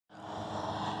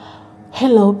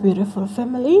Hello beautiful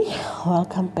family,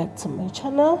 welcome back to my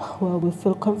channel where we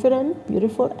feel confident,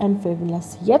 beautiful and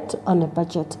fabulous yet on a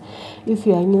budget. If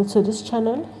you are new to this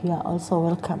channel, you are also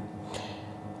welcome.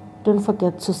 Don't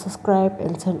forget to subscribe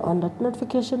and turn on that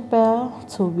notification bell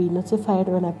to be notified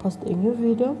when I post a new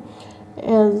video.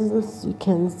 As you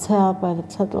can tell by the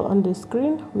title on the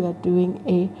screen, we are doing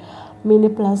a mini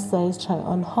plus size try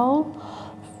on haul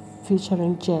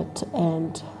featuring Jet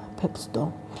and Pep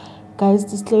Store. Guys,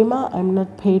 disclaimer, I'm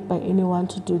not paid by anyone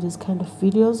to do this kind of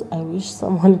videos. I wish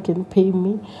someone can pay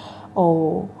me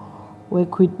or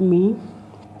work with me.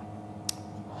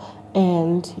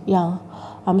 And yeah,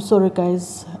 I'm sorry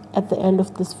guys, at the end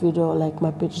of this video, like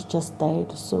my page just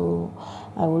died, so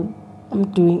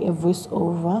I'm doing a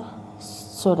voiceover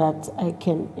so that I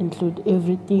can include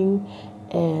everything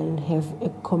and have a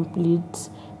complete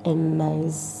and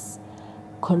nice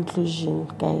conclusion,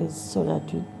 guys, so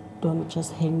that you don't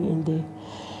just hang in there,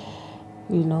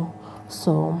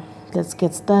 So let's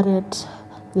get started.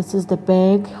 This is the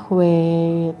bag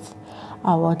with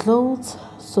our clothes,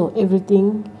 so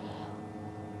everything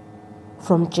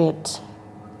from Jet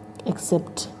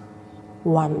except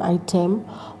one item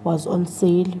was on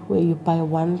sale, where you buy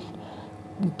one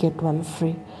you get one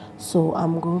free. So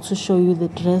I'm going to show you the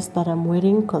dress that I'm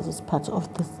wearing because it's part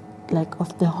of this, like,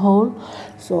 of the haul.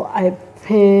 So I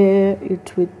pair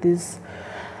it with this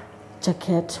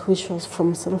jacket which was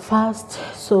from Sandals.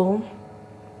 So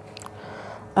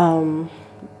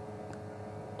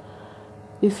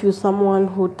if you're someone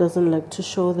who doesn't like to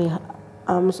show their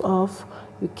arms off,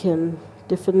 you can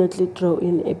definitely throw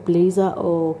in a blazer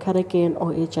or cardigan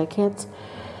or a jacket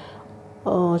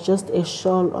or just a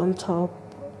shawl on top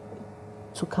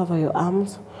to cover your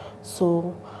arms.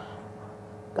 So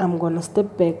I'm gonna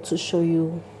step back to show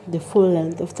you the full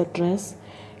length of the dress,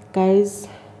 guys.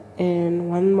 And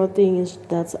one more thing is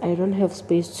that I don't have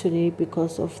space today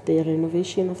because of the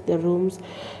renovation of the rooms,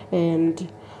 and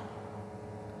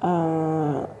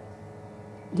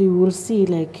you will see,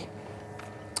 like,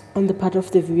 on the part of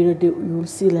the video, you will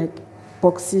see like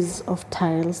boxes of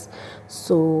tiles.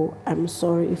 So I'm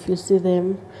sorry if you see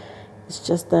them. It's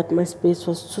just that my space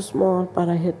was too small, but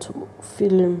I had to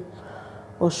film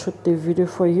or shoot the video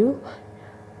for you.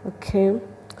 Okay,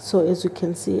 so as you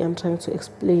can see, I'm trying to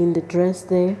explain the dress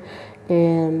there,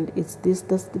 and that's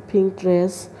the pink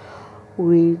dress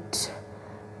with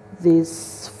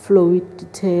this flowy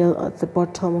detail at the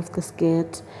bottom of the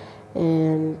skirt,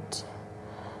 and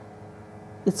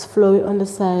it's flowy on the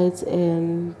sides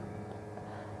and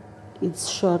it's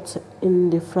short in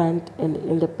the front and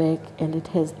in the back, and it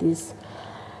has this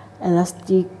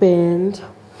elastic band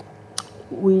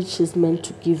which is meant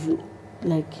to give you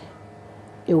like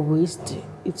a waist.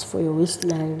 It's for your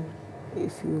waistline,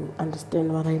 if you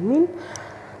understand what I mean.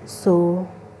 So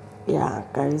yeah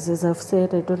guys, as I've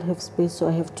said, I don't have space, so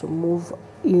I have to move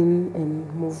in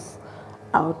and move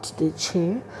out the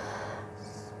chair.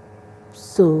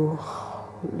 So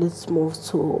let's move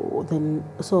to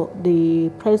the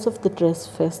price of the dress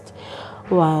first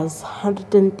was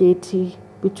 130,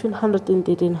 between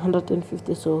 130 and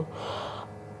 150. So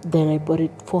then I bought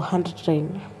it for 100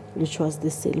 rand, which was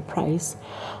the sale price.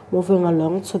 Moving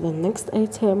along to the next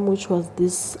item, which was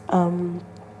this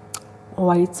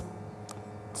white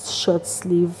short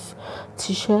sleeve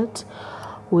t-shirt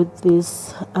with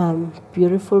this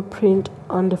beautiful print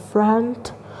on the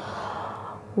front,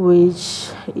 which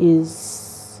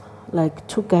is like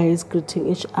two guys greeting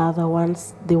each other.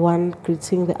 The one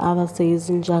greeting the other says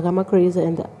 "Njagama crazy,"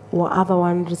 and the other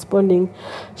one responding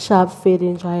 "Sharp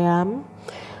fading Jayam."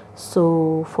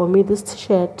 So for me, this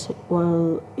t-shirt,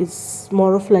 well, it's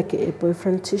more of like a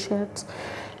boyfriend t-shirt,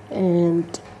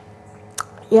 and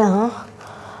yeah,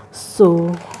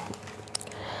 so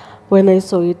when I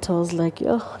saw it, I was like,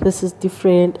 oh, this is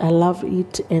different, I love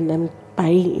it, and I'm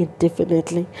buying it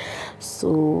definitely.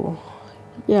 So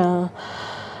yeah,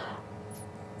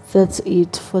 that's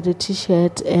it for the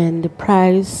t-shirt, and the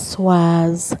price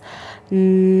was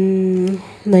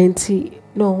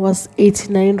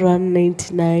 89 rand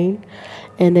 99,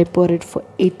 and I bought it for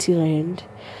 80 rand.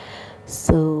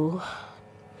 So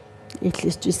at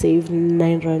least you save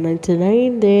 9 rand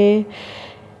 99 there,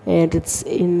 and it's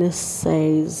in a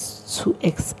size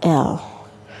 2XL.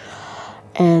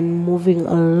 And moving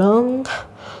along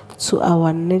to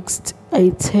our next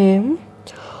item,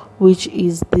 which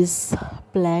is this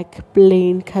black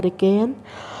plain cardigan,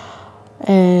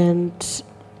 and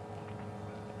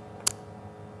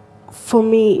for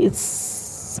me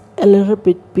it's a little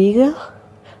bit bigger,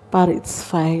 but it's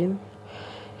fine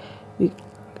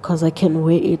because I can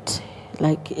wear it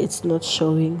like it's not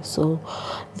showing. So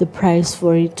the price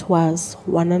for it was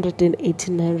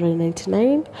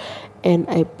 189.99, and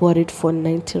I bought it for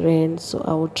 90 rand. So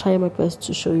I will try my best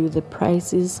to show you the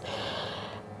prices,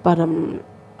 but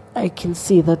I can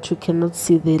see that you cannot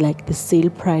see the sale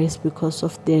price because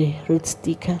of the red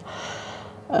sticker.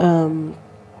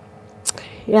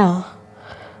 Yeah,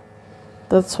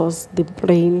 that was the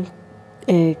plain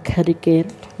cardigan,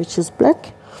 which is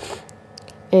black.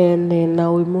 And then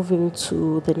now we're moving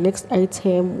to the next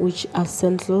item, which are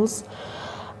sandals.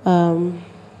 The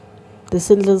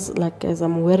sandals, like, as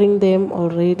I'm wearing them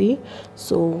already,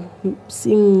 so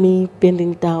seeing me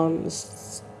bending down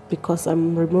is because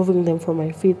I'm removing them from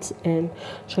my feet and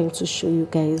trying to show you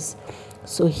guys.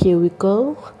 So here we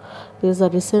go. These are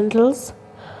the sandals.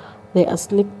 They are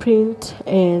snake print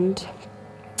and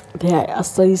they are a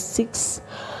size 6.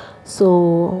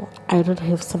 So I don't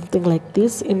have something like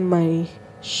this in my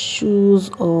shoes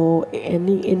or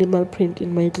any animal print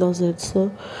in my closet.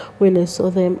 So when I saw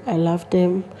them, I loved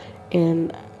them,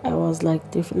 and I was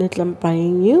like, definitely I'm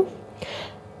buying you.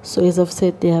 So as I've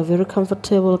said, they are very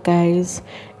comfortable, guys,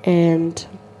 and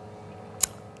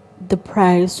the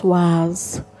price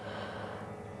was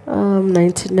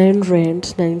 99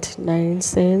 rand 99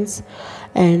 cents,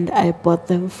 and I bought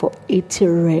them for 80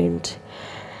 rand.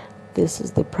 This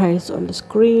is the price on the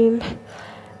screen,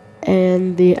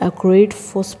 and they are great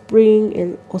for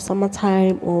spring or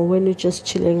summertime, or when you're just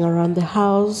chilling around the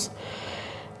house.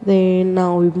 Then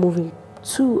now we're moving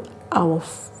to our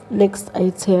next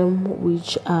item,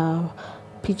 which are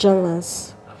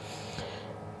pajamas.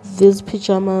 These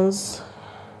pajamas,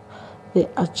 they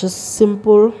are just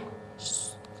simple,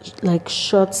 like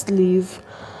short sleeve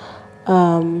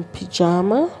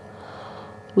pajama,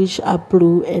 which are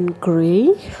blue and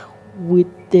gray with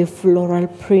the floral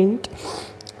print.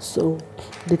 So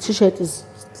the t-shirt is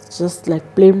just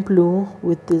like plain blue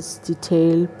with this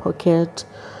detail pocket,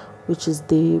 which is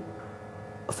the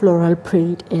floral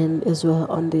print, and as well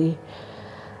on the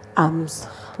arms,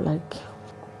 like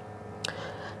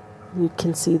you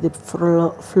can see the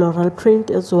floral print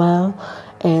as well,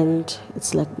 and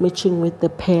it's like matching with the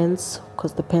pants,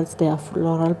 because the pants, they are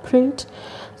floral print.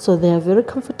 So they are very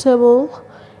comfortable,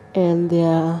 and they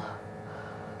are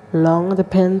long. The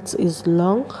pants is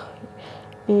long,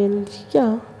 and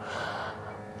yeah,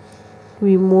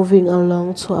 we're moving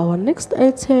along to our next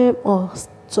item. Oh,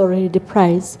 sorry, the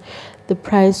price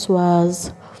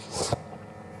was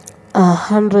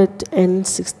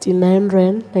 169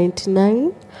 rand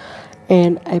 99,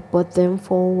 and I bought them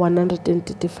for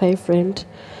 135 rand,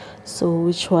 so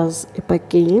which was a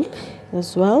bargain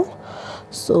as well.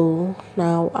 So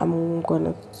now I'm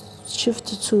gonna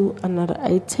shift to another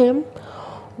item,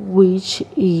 which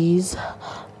is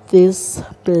this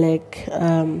black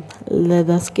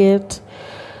leather skirt.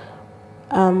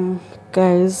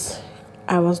 Guys,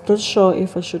 I was not sure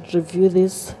if I should review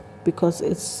this because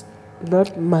it's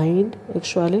not mine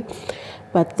actually,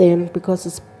 but then because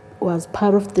it was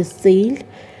part of the sale,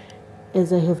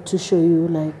 as I have to show you,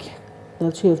 like,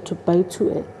 that you have to buy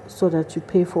two so that you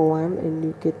pay for one and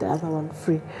you get the other one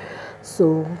free.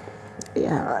 So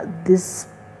yeah, this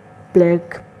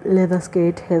black leather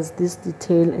skirt has this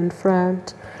detail in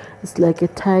front. It's like a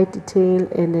tie detail,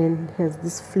 and then has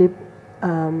this flip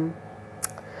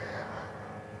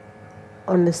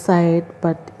on the side,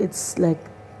 but it's like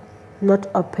not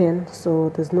open, so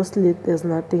there's no slit, there's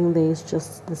nothing there. It's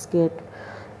just the skirt.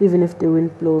 Even if the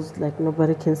wind blows, like,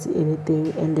 nobody can see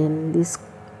anything. And then this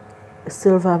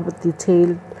silver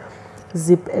detail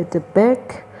zip at the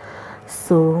back.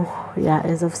 So yeah,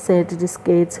 as I've said, this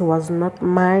skirt was not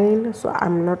mine, so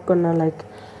I'm not gonna like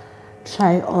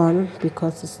try on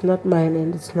because it's not mine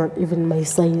and it's not even my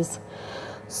size.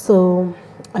 So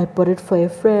I bought it for a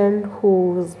friend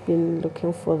who's been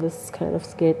looking for this kind of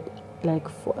skirt like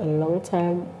for a long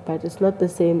time, but it's not the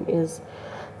same as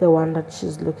the one that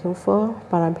she's looking for.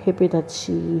 But I'm happy that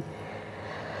she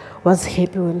was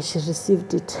happy when she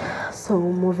received it. So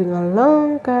moving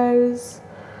along, guys,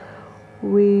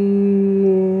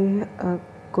 we are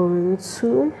going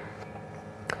to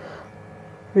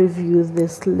review the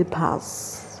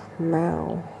slippers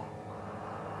now.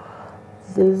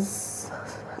 These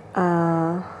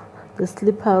are the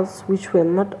slippers which were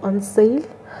not on sale.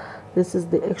 This is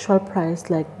the actual price,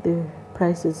 like the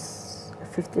price is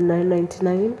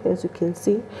 59.99. as you can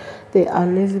see. They are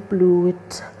navy blue,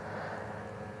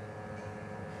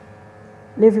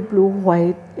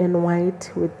 white and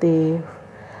white with the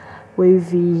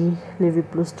wavy navy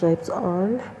blue stripes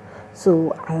on.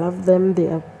 So I love them. They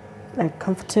are like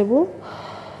comfortable,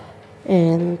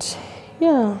 and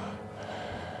yeah,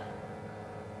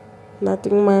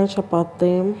 nothing much about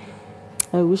them.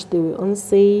 I wish they were on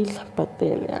sale, but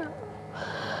then yeah.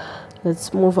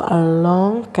 Let's move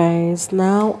along, guys.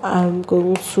 Now I'm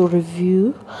going to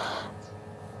review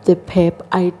the pep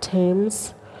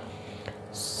items.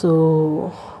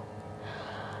 So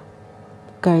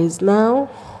guys, now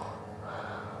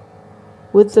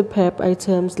with the pep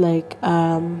items, like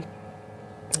I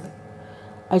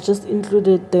just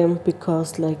included them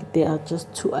because like they are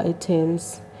just 2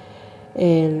 items,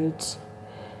 and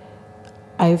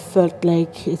I felt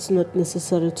like it's not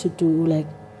necessary to do like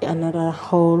another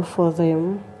haul for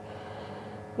them,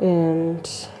 and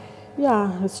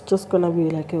yeah, it's just gonna be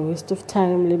like a waste of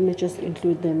time. Let me just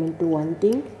include them into one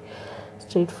thing,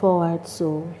 straightforward.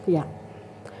 So yeah,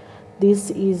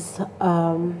 this is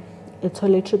a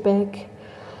toiletry bag,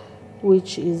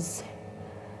 which is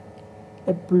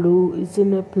it's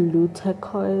in a blue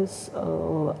turquoise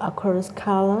or aquarius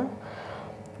color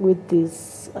with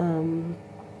this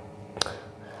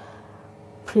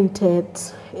printed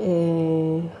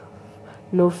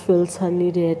no filter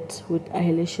needed with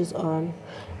eyelashes on,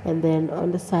 and then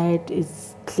on the side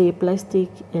is clear plastic,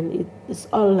 and it's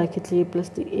all like a clear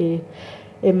plastic,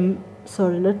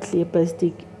 sorry, not clear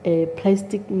plastic, a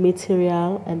plastic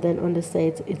material, and then on the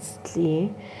side it's clear.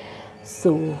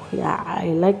 So yeah, I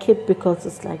like it because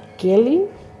it's like girly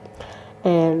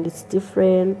and it's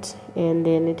different, and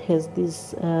then it has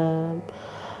this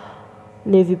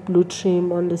navy blue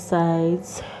trim on the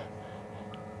sides,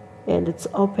 and it's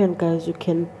open, guys. You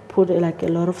can put like a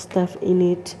lot of stuff in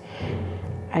it.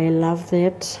 I love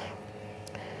that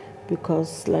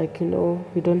because, like, you know,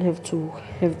 you don't have to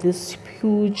have this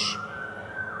huge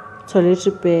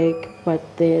toiletry bag, but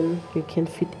then you can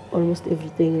fit almost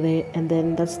everything there. And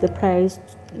then that's the price.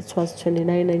 It was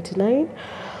 $29.99.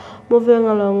 Moving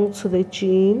along to the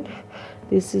jean.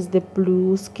 This is the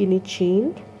blue skinny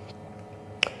jean.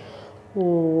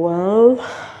 Well,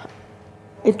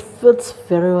 it fits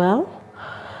very well.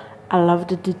 I love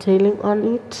the detailing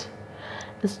on it.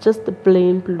 It's just the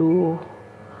plain blue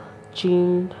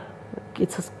jean.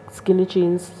 It's a skinny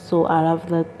jeans, so I love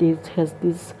that it has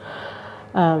this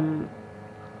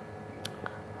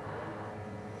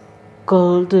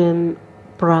golden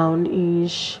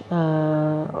brownish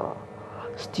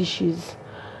stitches,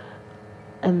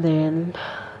 and then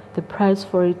the price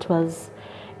for it was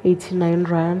 89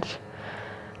 rand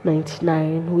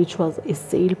 99, which was a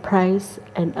sale price,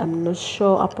 and I'm not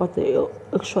sure about the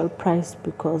actual price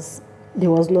because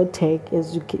there was no tag.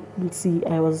 As you can see,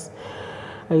 I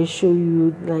show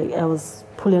you, like, I was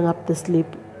pulling up the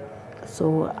slip,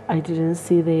 so I didn't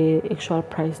see the actual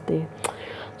price there.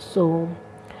 So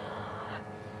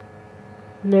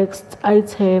next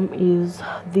item is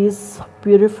this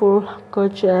beautiful,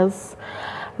 gorgeous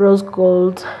rose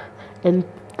gold and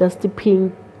dusty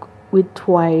pink with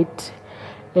white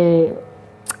and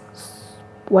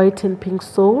pink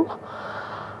sole,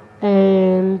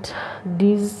 and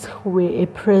these were a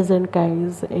present,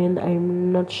 guys, and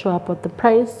I'm not sure about the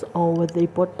price or where they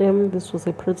bought them. This was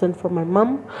a present from my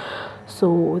mom,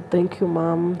 so thank you,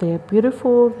 mom. They are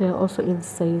beautiful. They are also in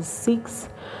size 6.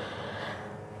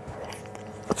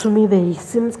 To me, they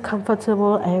seem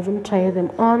comfortable. I haven't tried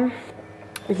them on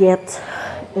yet,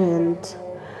 and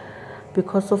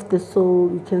because of the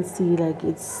sole, you can see like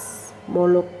it's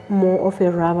more of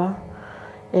a rubber,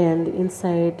 and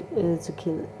inside, as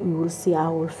you will see, I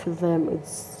will feel them.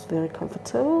 It's very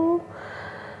comfortable.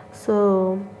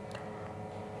 So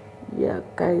yeah,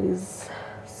 guys,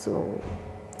 so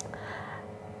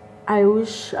I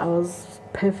wish I was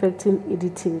perfect in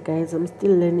editing, guys. I'm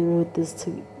still learning with these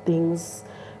things,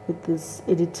 with this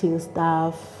editing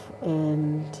stuff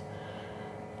and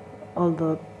all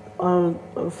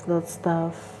of that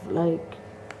stuff. Like,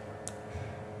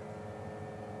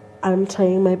 I'm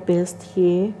trying my best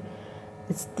here.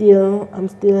 I'm still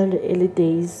in the early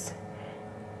days.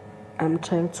 I'm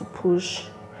trying to push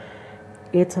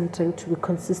it. I'm trying to be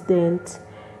consistent,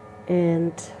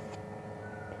 and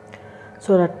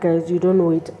so that, guys, you don't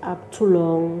wait up too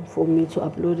long for me to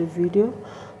upload a video.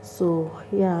 So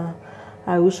yeah,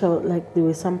 I wish there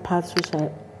were some parts which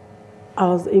I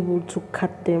was able to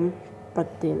cut them,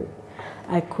 but then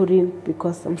I couldn't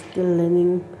because I'm still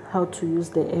learning how to use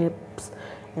the apps.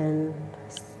 And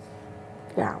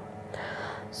yeah,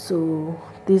 so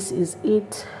this is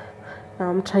it. Now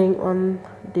I'm trying on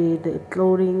the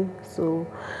clothing. So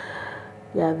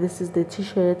yeah, this is the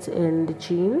t-shirt and the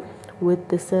jean with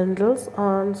the sandals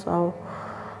on. So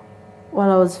while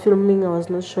I was filming, I was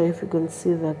not sure if you can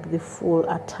see the full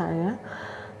attire,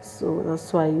 so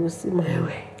that's why you see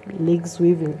my legs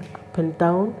waving up and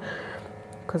down,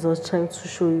 because I was trying to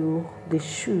show you the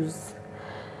shoes.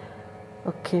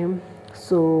 Okay,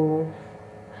 so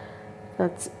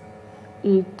that's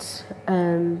it.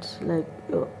 And like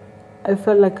I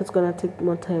felt like it's gonna take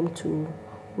more time to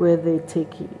where they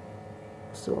take it,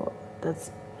 so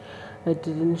that's, I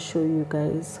didn't show you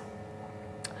guys.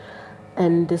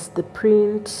 And this the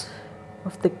print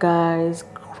of the guys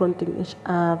confronting each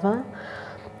other,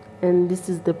 and this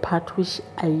is the part which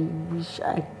I wish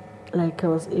I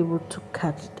was able to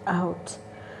cut it out,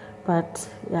 but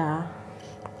yeah,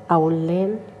 I will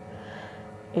learn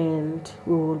and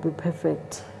we will be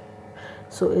perfect.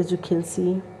 So as you can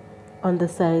see on the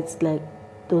sides, like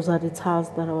those are the tiles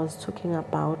that I was talking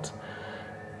about.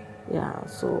 Yeah,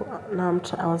 so now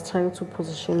I was trying to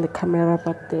position the camera,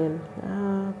 but then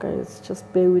guys,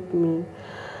 just bear with me.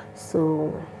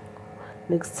 So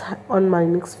on my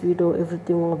next video,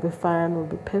 everything will be fine, will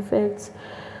be perfect.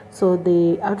 So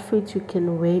the outfit, you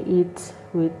can wear it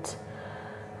with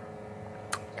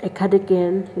a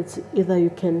cardigan. It's either you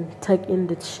can tuck in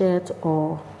the shirt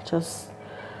or just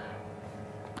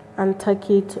untuck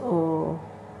it, or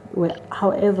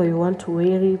however you want to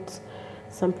wear it.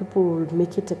 Some people will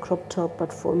make it a crop top,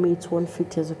 but for me it won't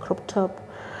fit as a crop top.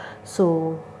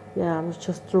 So yeah, I'm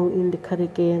just throw in the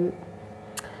cardigan,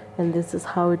 and this is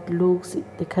how it looks.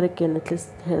 The cardigan at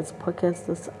least has pockets.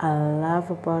 That's I love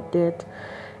about it.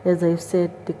 As I've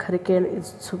said, the cardigan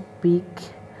is too big,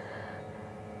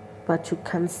 but you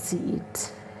can't see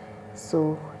it.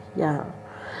 So yeah,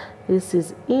 this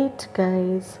is it,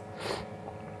 guys.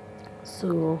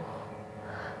 So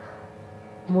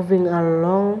moving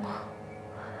along,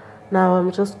 now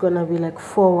I'm just gonna be like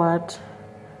forward,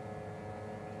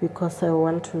 because I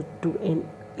want to do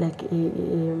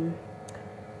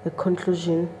a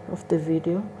conclusion of the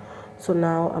video. So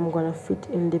now I'm gonna fit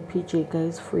in the PJ,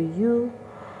 guys, for you,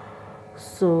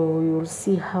 so you'll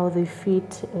see how they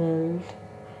fit. And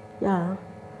yeah,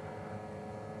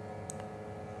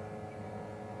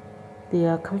 they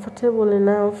are comfortable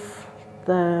enough.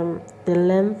 The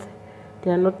length,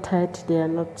 they are not tight, they are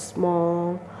not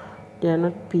small, they are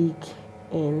not big.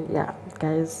 And yeah,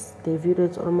 guys, the video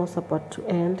is almost about to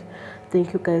end.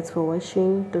 Thank you guys for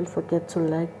watching. Don't forget to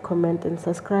like, comment and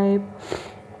subscribe.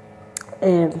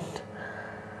 And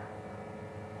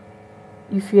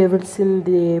if you haven't seen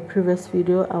the previous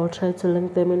video, I'll try to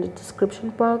link them in the description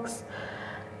box.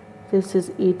 This is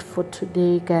it for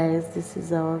today, guys. This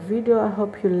is our video. I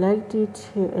hope you liked it,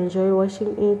 you enjoy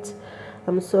watching it.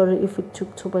 I'm sorry if it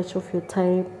took too much of your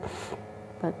time,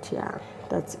 but yeah,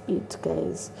 that's it,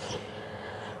 guys,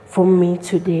 for me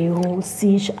today. We'll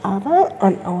see each other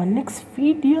on our next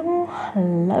video. I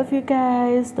love you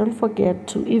guys. Don't forget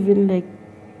to even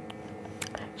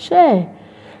share,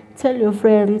 tell your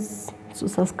friends to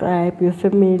subscribe, your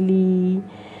family,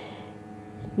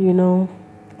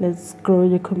 let's grow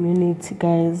the community,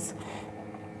 guys.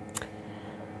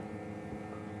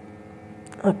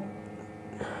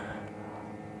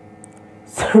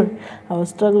 Sorry, I was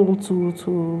struggling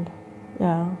to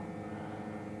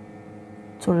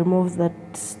remove that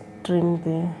string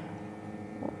there.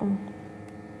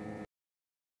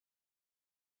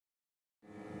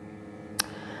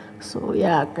 So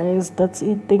yeah, guys, that's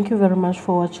it. Thank you very much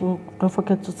for watching. Don't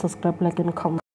forget to subscribe, like and comment.